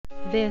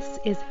This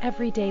is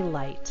Everyday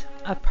Light,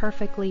 a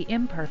perfectly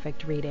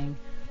imperfect reading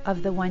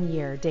of the One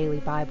Year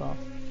Daily Bible.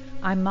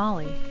 I'm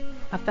Molly,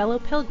 a fellow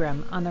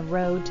pilgrim on the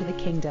road to the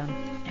kingdom,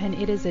 and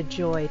it is a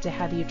joy to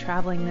have you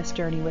traveling this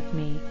journey with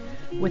me,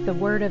 with the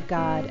Word of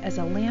God as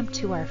a lamp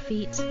to our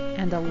feet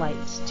and a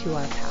light to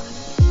our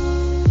path.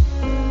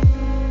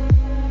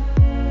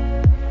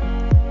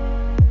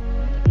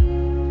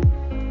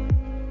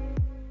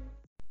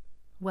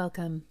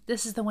 Welcome.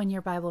 This is the One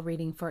Year Bible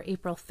reading for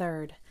April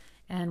 3rd,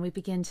 and we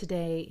begin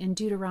today in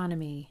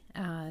Deuteronomy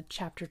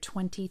chapter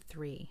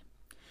 23.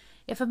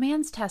 If a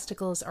man's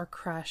testicles are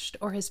crushed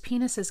or his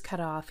penis is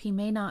cut off, he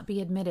may not be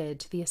admitted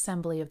to the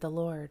assembly of the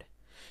Lord.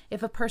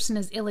 If a person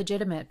is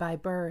illegitimate by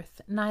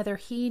birth, neither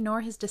he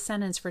nor his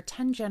descendants for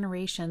 10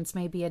 generations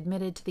may be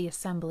admitted to the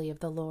assembly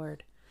of the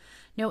Lord.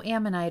 No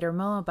Ammonite or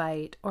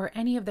Moabite or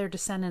any of their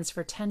descendants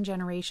for 10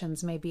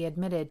 generations may be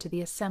admitted to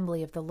the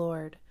assembly of the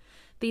Lord.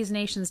 These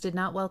nations did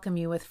not welcome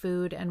you with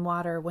food and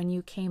water when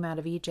you came out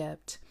of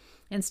Egypt.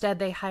 Instead,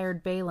 they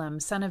hired Balaam,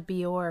 son of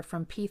Beor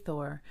from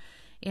Pethor,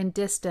 in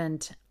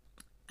distant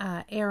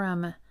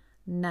Aram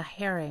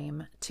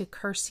Naharaim, to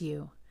curse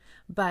you.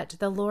 But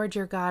the Lord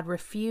your God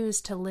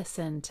refused to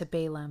listen to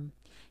Balaam.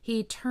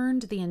 He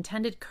turned the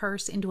intended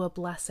curse into a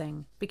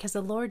blessing, because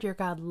the Lord your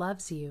God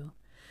loves you.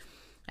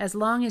 As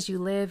long as you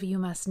live, you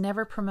must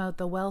never promote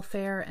the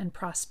welfare and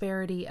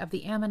prosperity of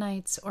the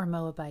Ammonites or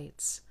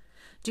Moabites.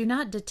 Do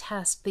not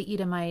detest the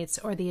Edomites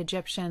or the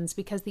Egyptians,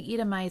 because the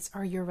Edomites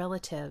are your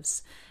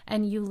relatives,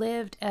 and you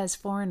lived as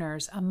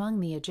foreigners among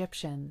the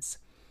Egyptians.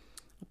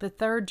 The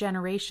 3rd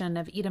generation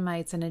of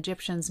Edomites and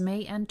Egyptians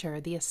may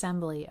enter the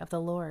assembly of the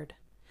Lord.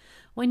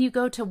 When you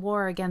go to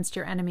war against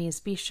your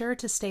enemies, be sure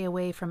to stay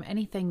away from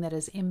anything that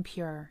is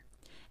impure.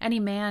 Any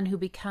man who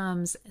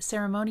becomes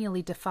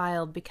ceremonially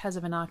defiled because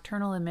of a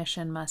nocturnal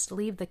emission must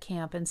leave the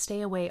camp and stay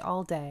away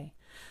all day.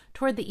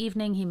 Toward the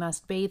evening he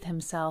must bathe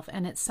himself,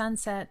 and at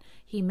sunset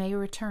he may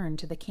return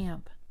to the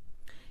camp.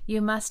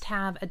 You must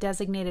have a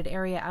designated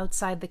area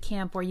outside the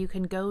camp where you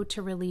can go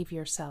to relieve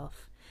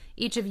yourself.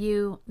 Each of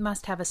you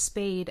must have a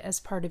spade as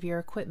part of your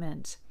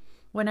equipment.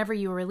 Whenever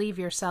you relieve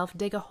yourself,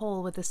 dig a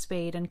hole with a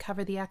spade and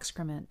cover the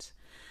excrement.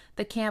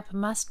 The camp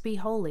must be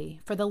holy,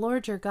 for the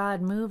Lord your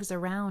God moves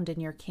around in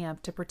your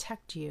camp to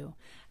protect you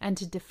and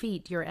to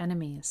defeat your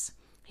enemies.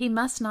 He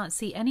must not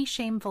see any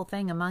shameful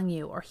thing among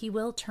you, or he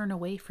will turn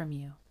away from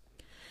you.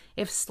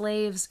 If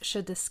slaves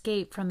should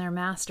escape from their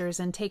masters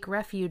and take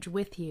refuge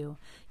with you,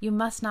 you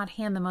must not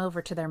hand them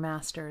over to their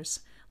masters.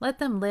 Let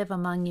them live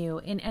among you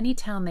in any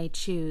town they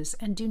choose,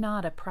 and do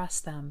not oppress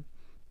them.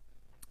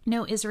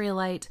 No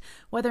Israelite,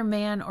 whether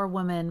man or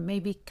woman, may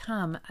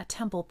become a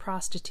temple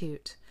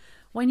prostitute.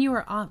 When you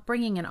are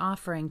bringing an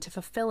offering to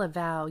fulfill a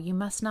vow, you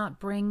must not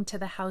bring to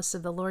the house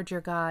of the Lord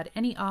your God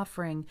any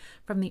offering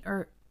from the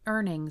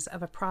earnings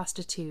of a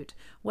prostitute,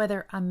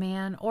 whether a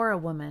man or a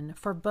woman,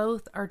 for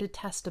both are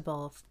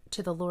detestable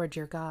to the Lord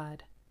your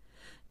God.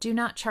 Do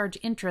not charge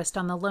interest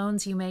on the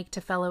loans you make to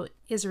fellow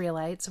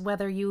Israelites,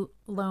 whether you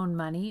loan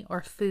money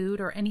or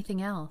food or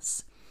anything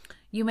else.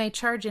 You may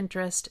charge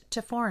interest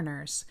to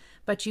foreigners,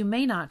 but you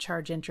may not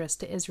charge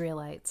interest to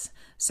Israelites,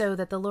 so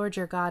that the Lord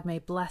your God may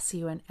bless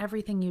you in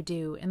everything you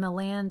do in the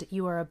land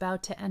you are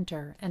about to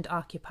enter and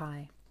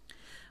occupy.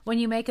 When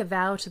you make a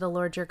vow to the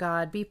Lord your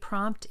God, be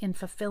prompt in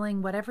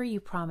fulfilling whatever you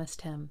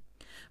promised him.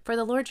 For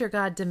the Lord your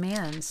God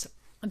demands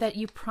that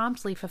you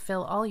promptly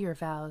fulfill all your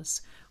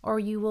vows, or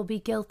you will be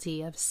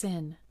guilty of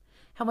sin.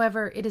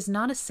 However, it is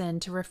not a sin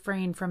to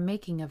refrain from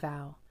making a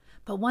vow.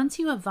 But once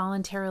you have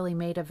voluntarily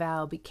made a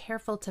vow, be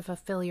careful to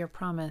fulfill your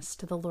promise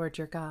to the Lord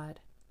your God.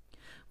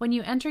 When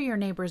you enter your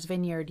neighbor's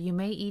vineyard, you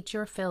may eat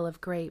your fill of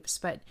grapes,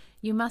 but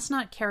you must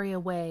not carry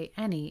away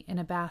any in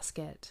a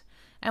basket.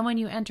 And when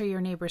you enter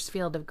your neighbor's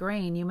field of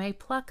grain, you may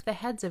pluck the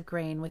heads of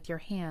grain with your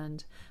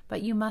hand,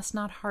 but you must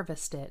not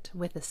harvest it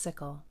with a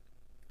sickle.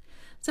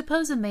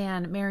 Suppose a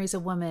man marries a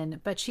woman,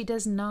 but she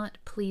does not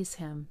please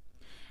him.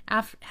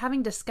 After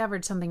having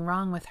discovered something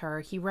wrong with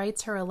her, he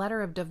writes her a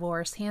letter of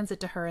divorce, hands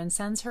it to her, and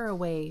sends her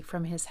away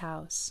from his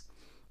house.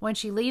 When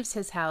she leaves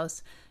his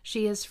house,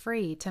 she is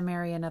free to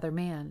marry another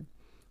man.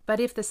 But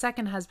if the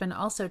second husband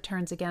also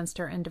turns against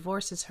her and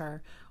divorces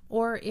her,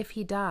 or if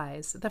he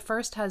dies, the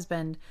first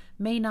husband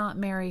may not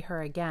marry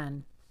her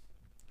again,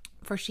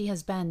 for she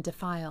has been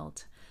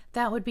defiled.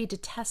 That would be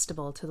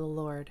detestable to the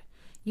Lord.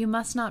 You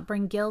must not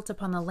bring guilt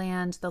upon the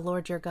land the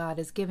Lord your God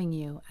is giving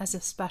you as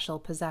a special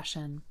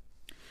possession.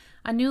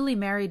 A newly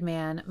married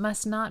man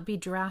must not be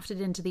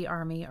drafted into the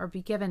army or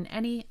be given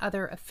any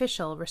other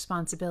official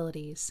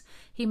responsibilities.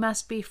 He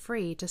must be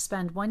free to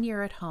spend 1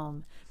 year at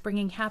home,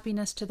 bringing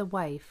happiness to the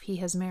wife he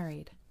has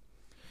married.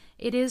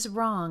 It is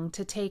wrong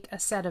to take a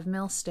set of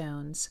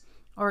millstones,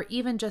 or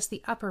even just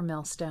the upper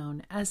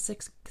millstone, as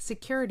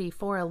security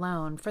for a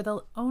loan, for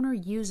the owner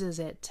uses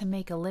it to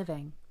make a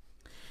living.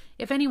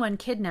 If anyone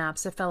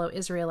kidnaps a fellow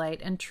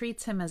Israelite and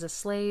treats him as a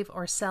slave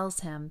or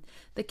sells him,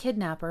 the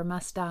kidnapper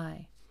must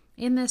die.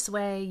 In this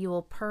way you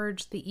will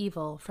purge the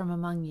evil from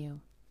among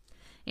you.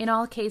 In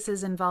all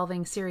cases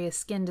involving serious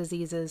skin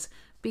diseases,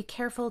 be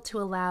careful to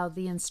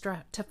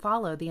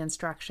follow the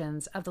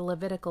instructions of the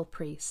Levitical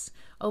priests.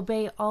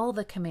 Obey all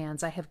the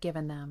commands I have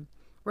given them.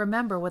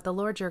 Remember what the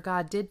Lord your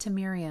God did to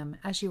Miriam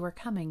as you were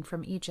coming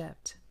from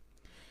Egypt.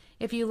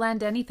 If you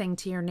lend anything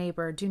to your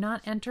neighbor, do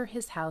not enter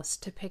his house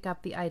to pick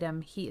up the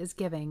item he is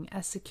giving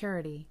as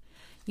security.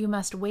 You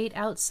must wait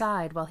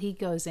outside while he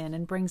goes in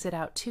and brings it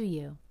out to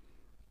you.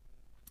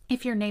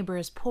 If your neighbor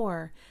is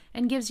poor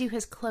and gives you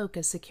his cloak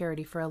as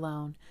security for a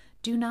loan,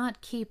 do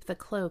not keep the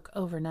cloak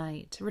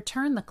overnight.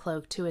 Return the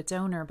cloak to its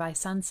owner by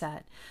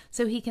sunset,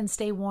 so he can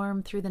stay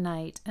warm through the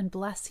night and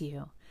bless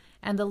you,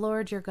 and the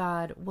Lord your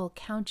God will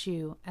count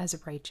you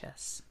as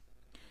righteous.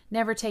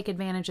 Never take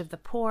advantage of the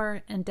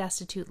poor and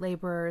destitute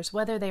laborers,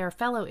 whether they are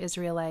fellow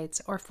Israelites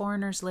or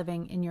foreigners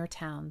living in your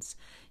towns.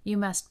 You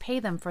must pay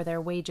them for their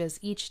wages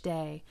each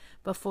day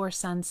before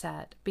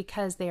sunset,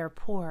 because they are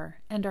poor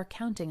and are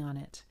counting on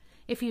it.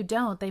 If you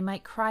don't, they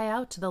might cry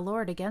out to the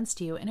Lord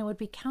against you, and it would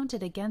be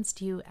counted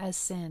against you as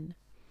sin.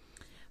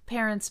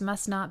 Parents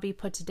must not be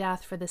put to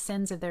death for the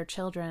sins of their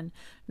children,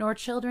 nor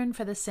children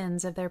for the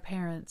sins of their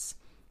parents.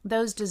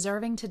 Those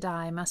deserving to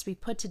die must be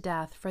put to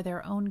death for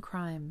their own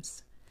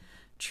crimes.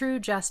 True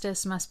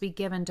justice must be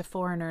given to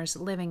foreigners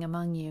living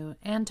among you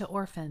and to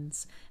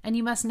orphans, and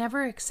you must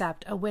never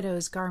accept a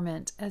widow's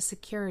garment as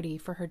security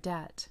for her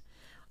debt.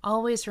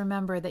 Always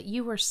remember that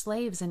you were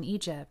slaves in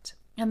Egypt,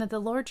 and that the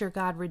Lord your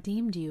God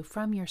redeemed you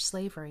from your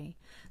slavery.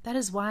 That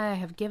is why I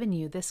have given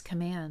you this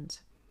command.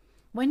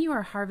 When you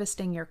are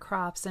harvesting your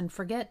crops and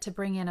forget to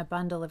bring in a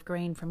bundle of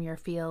grain from your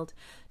field,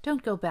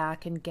 don't go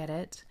back and get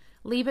it.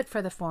 Leave it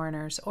for the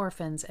foreigners,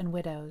 orphans, and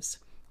widows.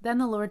 Then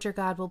the Lord your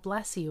God will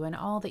bless you in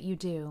all that you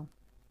do.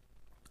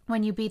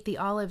 When you beat the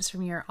olives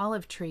from your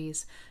olive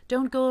trees,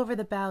 don't go over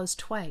the boughs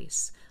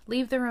twice.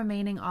 Leave the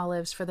remaining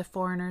olives for the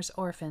foreigners,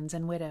 orphans,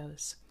 and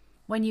widows.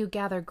 When you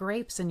gather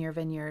grapes in your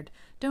vineyard,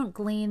 don't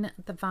glean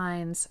the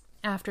vines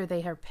after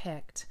they are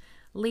picked.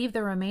 Leave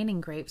the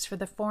remaining grapes for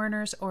the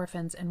foreigners,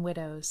 orphans, and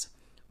widows.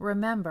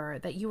 Remember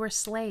that you were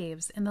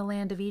slaves in the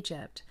land of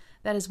Egypt.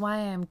 That is why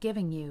I am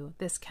giving you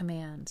this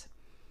command.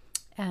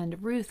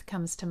 And Ruth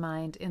comes to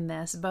mind in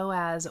this.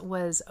 Boaz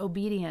was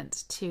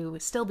obedient to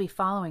still be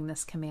following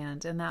this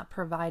command, and that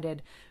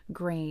provided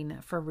grain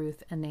for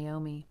Ruth and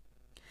Naomi.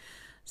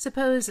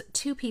 Suppose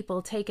two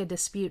people take a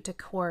dispute to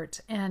court,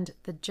 and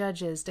the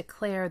judges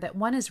declare that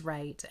one is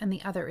right and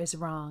the other is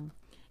wrong.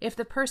 If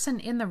the person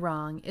in the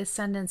wrong is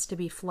sentenced to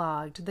be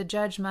flogged, the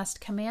judge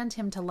must command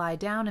him to lie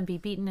down and be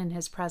beaten in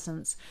his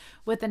presence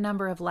with the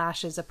number of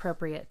lashes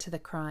appropriate to the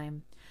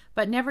crime.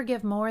 But never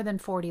give more than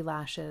 40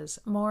 lashes.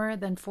 More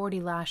than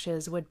 40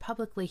 lashes would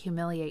publicly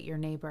humiliate your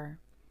neighbor.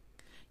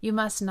 You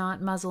must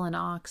not muzzle an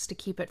ox to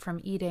keep it from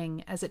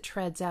eating as it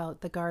treads out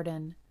the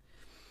garden.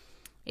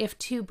 If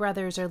two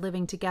brothers are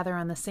living together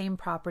on the same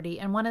property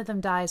and one of them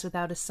dies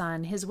without a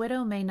son, his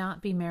widow may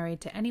not be married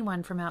to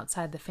anyone from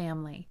outside the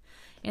family.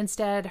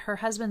 Instead, her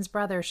husband's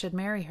brother should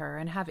marry her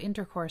and have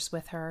intercourse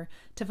with her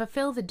to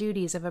fulfill the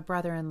duties of a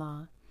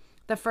brother-in-law.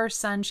 The first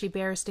son she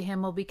bears to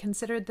him will be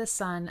considered the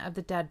son of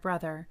the dead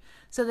brother,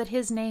 so that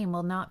his name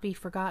will not be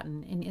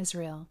forgotten in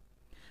Israel.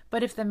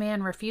 But if the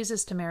man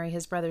refuses to marry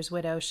his brother's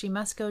widow, she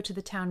must go to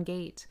the town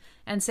gate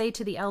and say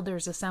to the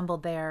elders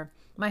assembled there,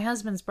 "My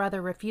husband's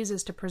brother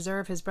refuses to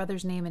preserve his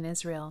brother's name in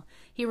Israel.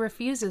 He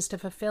refuses to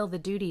fulfill the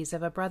duties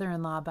of a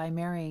brother-in-law by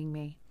marrying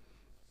me."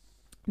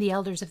 The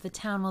elders of the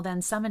town will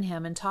then summon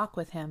him and talk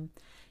with him.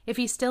 If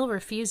he still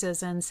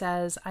refuses and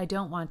says, "I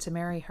don't want to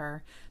marry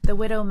her," the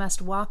widow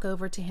must walk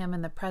over to him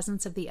in the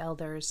presence of the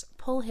elders,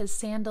 pull his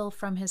sandal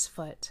from his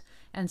foot,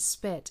 and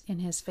spit in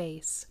his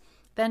face.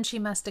 Then she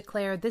must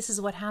declare, "This is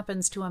what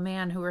happens to a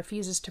man who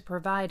refuses to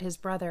provide his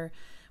brother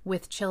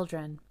with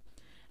children."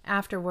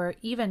 Afterward,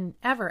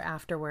 ever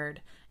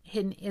afterward,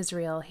 in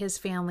Israel, his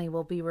family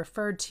will be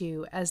referred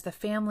to as the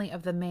family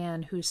of the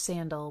man whose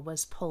sandal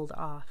was pulled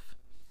off.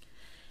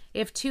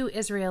 If two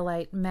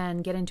Israelite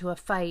men get into a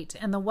fight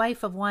and the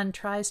wife of one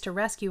tries to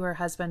rescue her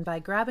husband by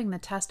grabbing the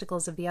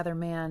testicles of the other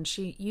man,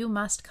 you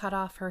must cut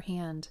off her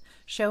hand.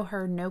 Show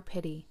her no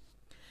pity.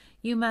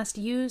 You must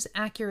use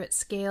accurate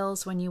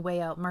scales when you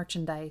weigh out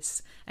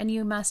merchandise, and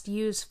you must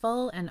use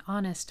full and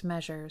honest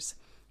measures.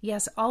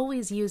 Yes,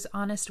 always use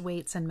honest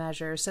weights and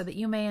measures so that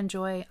you may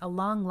enjoy a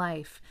long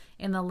life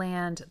in the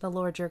land the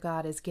Lord your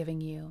God is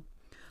giving you.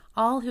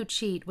 All who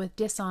cheat with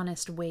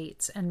dishonest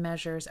weights and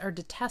measures are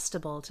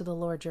detestable to the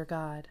Lord your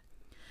God.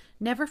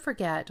 Never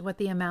forget what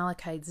the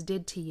Amalekites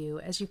did to you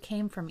as you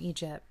came from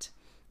Egypt.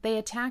 They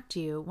attacked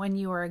you when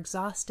you were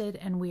exhausted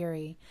and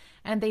weary,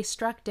 and they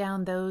struck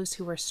down those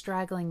who were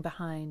straggling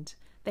behind.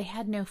 They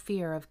had no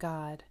fear of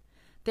God.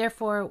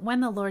 Therefore,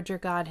 when the Lord your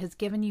God has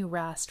given you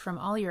rest from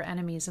all your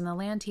enemies in the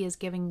land he is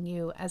giving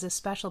you as a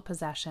special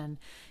possession,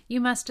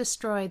 you must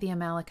destroy the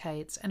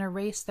Amalekites and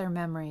erase their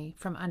memory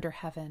from under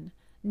heaven.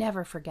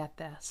 Never forget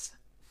this.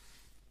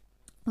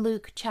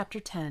 Luke chapter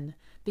 10,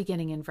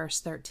 beginning in verse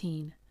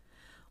 13.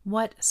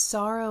 What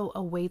sorrow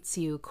awaits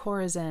you,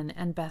 Chorazin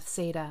and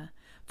Bethsaida!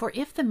 For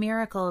if the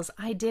miracles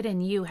I did in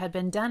you had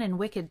been done in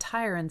wicked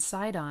Tyre and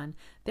Sidon,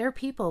 their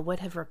people would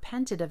have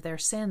repented of their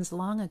sins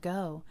long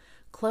ago,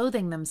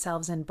 clothing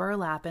themselves in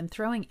burlap and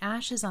throwing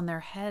ashes on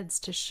their heads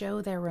to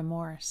show their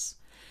remorse.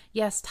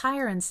 Yes,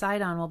 Tyre and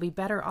Sidon will be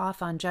better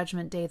off on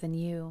Judgment Day than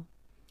you.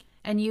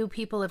 And you,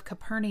 people of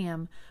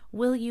Capernaum,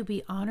 will you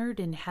be honored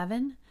in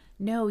heaven?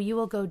 No, you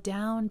will go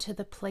down to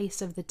the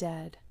place of the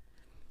dead.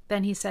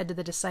 Then he said to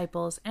the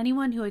disciples,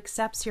 anyone who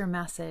accepts your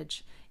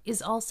message is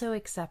also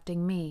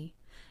accepting me,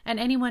 and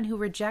anyone who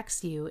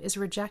rejects you is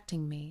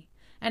rejecting me,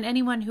 and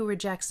anyone who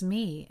rejects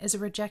me is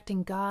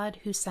rejecting God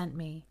who sent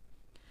me.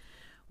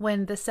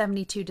 When the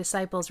 72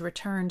 disciples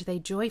returned, they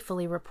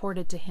joyfully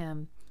reported to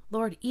him,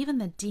 Lord, even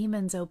the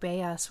demons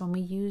obey us when we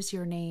use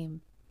your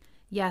name.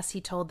 Yes, he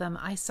told them,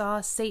 I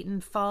saw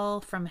Satan fall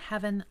from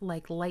heaven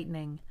like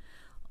lightning.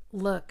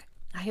 Look,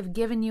 I have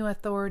given you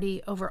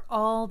authority over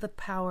all the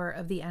power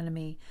of the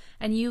enemy,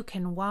 and you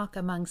can walk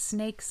among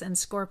snakes and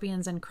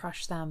scorpions and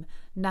crush them.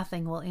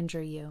 Nothing will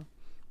injure you.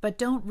 But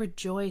don't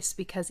rejoice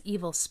because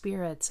evil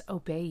spirits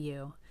obey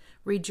you.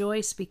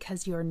 Rejoice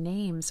because your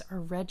names are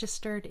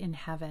registered in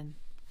heaven.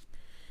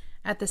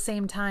 At the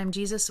same time,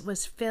 Jesus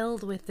was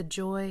filled with the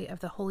joy of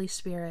the Holy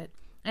Spirit,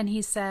 and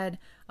he said,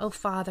 O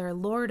Father,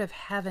 Lord of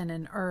heaven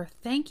and earth,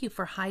 thank you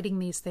for hiding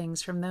these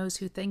things from those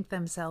who think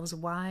themselves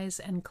wise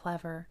and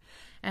clever,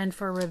 and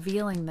for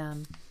revealing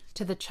them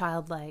to the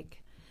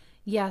childlike.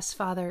 Yes,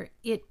 Father,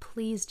 it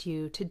pleased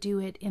you to do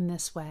it in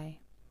this way.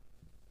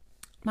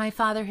 My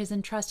Father has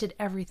entrusted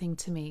everything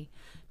to me.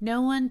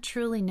 No one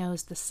truly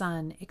knows the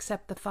Son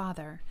except the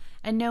Father,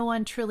 and no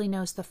one truly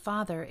knows the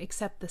Father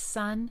except the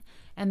Son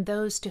and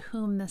those to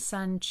whom the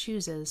Son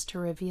chooses to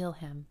reveal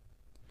him.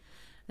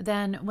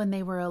 Then, when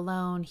they were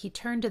alone, he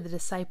turned to the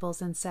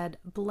disciples and said,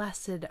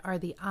 Blessed are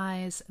the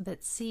eyes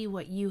that see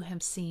what you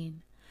have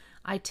seen.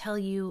 I tell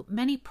you,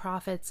 many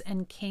prophets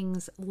and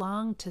kings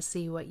longed to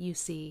see what you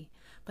see,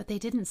 but they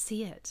didn't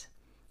see it.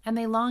 And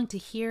they longed to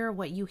hear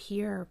what you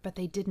hear, but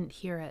they didn't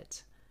hear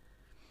it.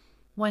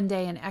 One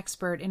day, an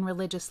expert in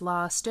religious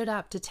law stood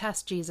up to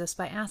test Jesus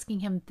by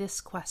asking him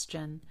this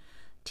question,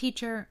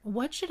 Teacher,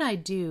 what should I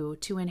do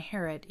to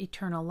inherit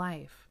eternal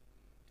life?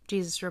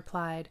 Jesus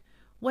replied,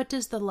 What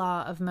does the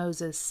law of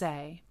Moses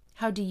say?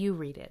 How do you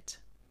read it?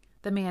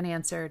 The man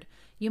answered,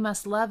 You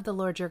must love the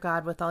Lord your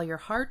God with all your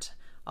heart,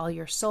 all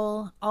your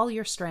soul, all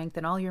your strength,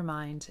 and all your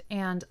mind,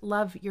 and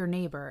love your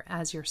neighbor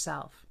as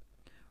yourself.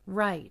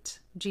 Right,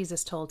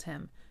 Jesus told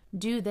him.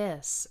 Do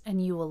this,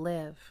 and you will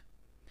live.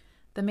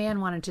 The man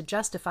wanted to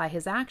justify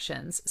his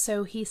actions,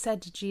 so he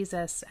asked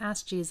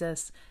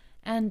Jesus,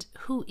 And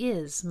who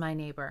is my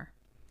neighbor?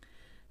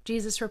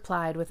 Jesus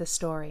replied with a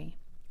story.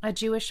 A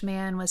Jewish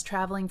man was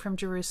traveling from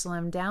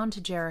Jerusalem down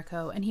to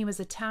Jericho, and he was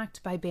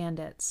attacked by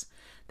bandits.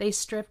 They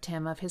stripped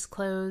him of his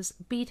clothes,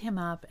 beat him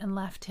up, and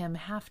left him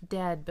half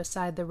dead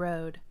beside the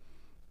road.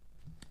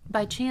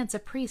 By chance, a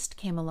priest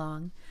came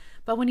along,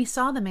 but when he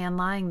saw the man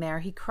lying there,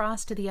 he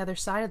crossed to the other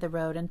side of the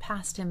road and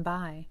passed him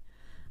by.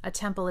 A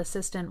temple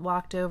assistant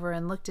walked over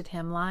and looked at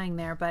him lying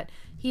there, but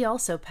he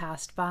also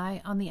passed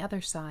by on the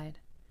other side.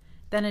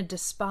 Then a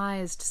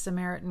despised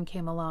Samaritan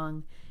came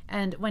along,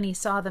 and when he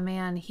saw the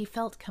man, he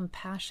felt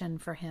compassion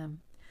for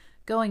him.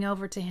 Going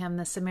over to him,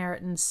 the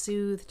Samaritan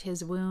soothed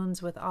his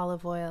wounds with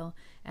olive oil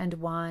and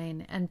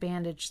wine and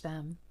bandaged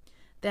them.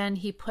 Then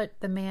he put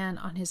the man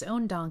on his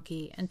own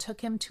donkey and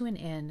took him to an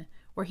inn,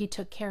 where he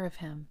took care of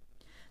him.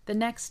 The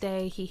next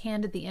day he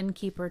handed the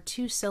innkeeper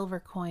 2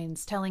 silver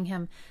coins, telling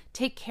him,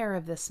 Take care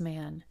of this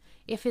man.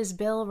 If his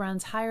bill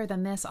runs higher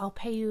than this, I'll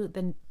pay you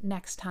the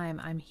next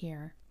time I'm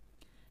here.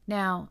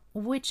 Now,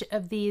 which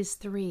of these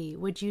 3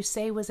 would you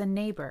say was a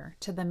neighbor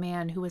to the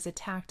man who was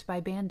attacked by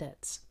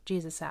bandits?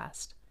 Jesus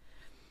asked.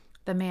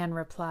 The man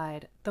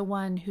replied, The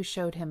one who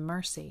showed him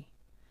mercy.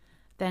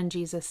 Then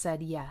Jesus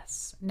said,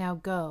 Yes, now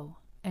go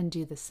and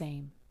do the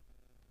same.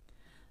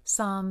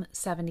 Psalm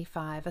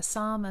 75, a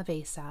psalm of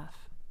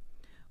Asaph.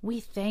 We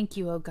thank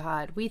you, O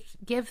God. We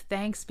give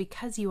thanks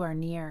because you are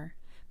near.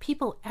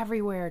 People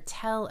everywhere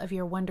tell of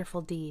your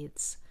wonderful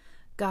deeds.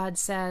 God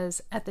says,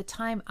 At the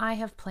time I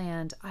have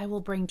planned, I will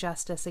bring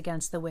justice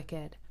against the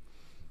wicked.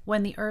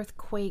 When the earth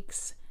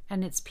quakes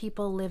and its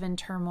people live in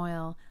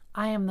turmoil,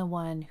 I am the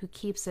one who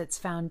keeps its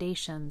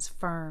foundations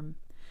firm.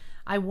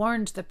 I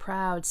warned the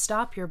proud,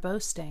 Stop your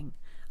boasting.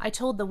 I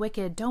told the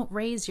wicked, Don't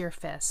raise your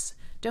fists.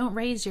 Don't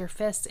raise your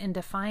fists in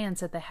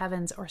defiance at the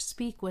heavens or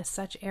speak with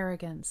such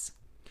arrogance.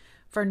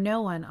 For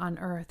no one on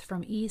earth,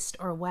 from east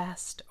or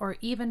west, or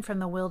even from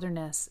the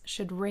wilderness,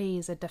 should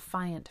raise a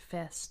defiant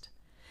fist.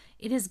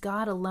 It is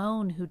God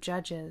alone who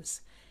judges.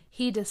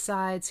 He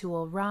decides who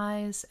will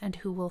rise and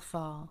who will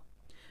fall.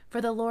 For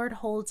the Lord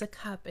holds a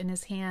cup in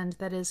his hand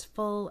that is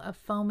full of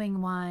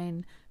foaming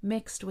wine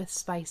mixed with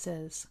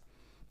spices.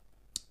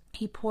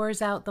 He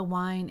pours out the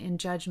wine in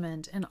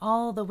judgment, and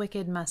all the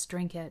wicked must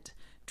drink it,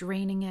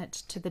 draining it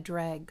to the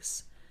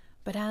dregs.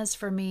 But as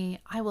for me,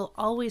 I will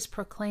always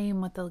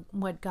proclaim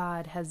what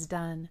God has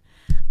done.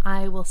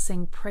 I will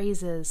sing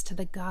praises to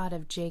the God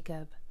of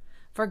Jacob.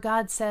 For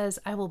God says,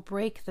 I will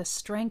break the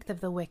strength of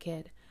the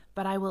wicked,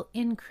 but I will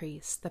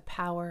increase the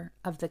power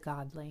of the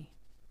godly.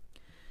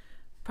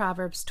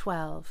 Proverbs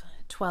 12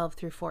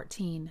 through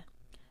 14.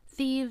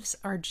 Thieves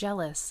are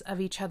jealous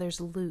of each other's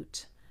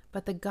loot,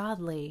 but the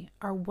godly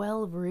are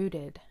well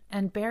rooted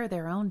and bear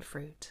their own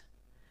fruit.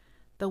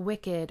 The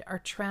wicked are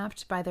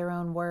trapped by their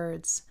own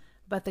words,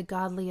 but the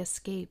godly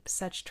escape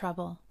such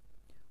trouble.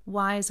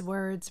 Wise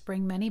words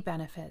bring many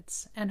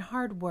benefits, and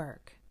hard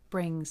work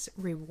brings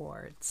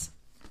rewards.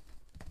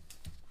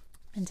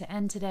 And to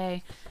end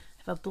today,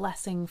 I have a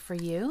blessing for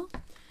you,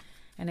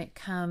 and it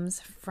comes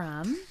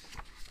from,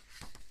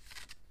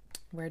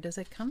 where does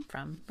it come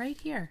from? Right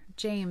here,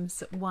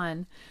 James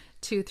 1,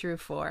 2 through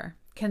 4.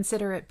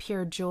 Consider it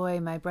pure joy,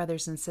 my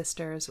brothers and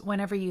sisters,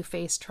 whenever you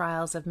face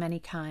trials of many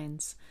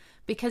kinds,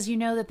 because you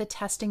know that the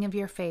testing of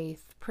your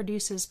faith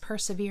produces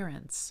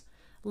perseverance.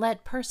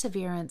 Let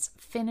perseverance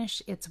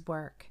finish its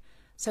work,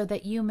 so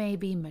that you may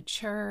be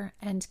mature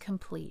and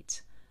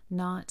complete,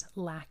 not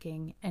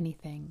lacking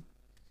anything.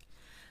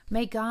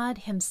 May God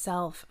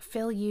Himself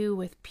fill you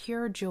with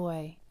pure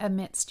joy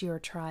amidst your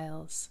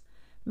trials.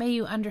 May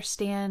you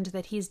understand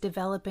that He's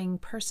developing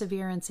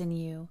perseverance in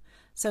you,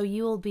 so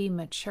you will be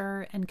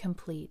mature and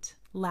complete,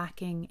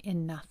 lacking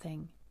in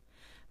nothing.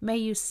 May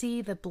you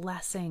see the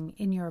blessing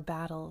in your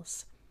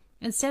battles.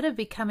 Instead of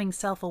becoming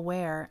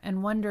self-aware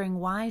and wondering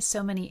why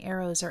so many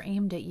arrows are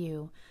aimed at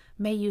you,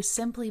 may you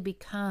simply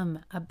become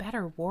a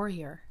better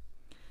warrior.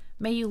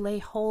 May you lay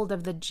hold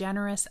of the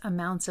generous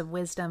amounts of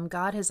wisdom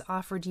God has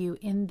offered you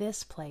in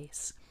this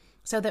place,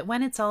 so that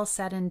when it's all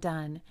said and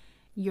done,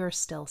 you're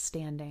still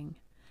standing.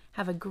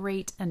 Have a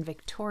great and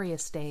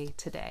victorious day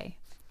today.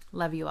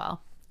 Love you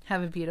all.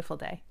 Have a beautiful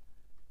day.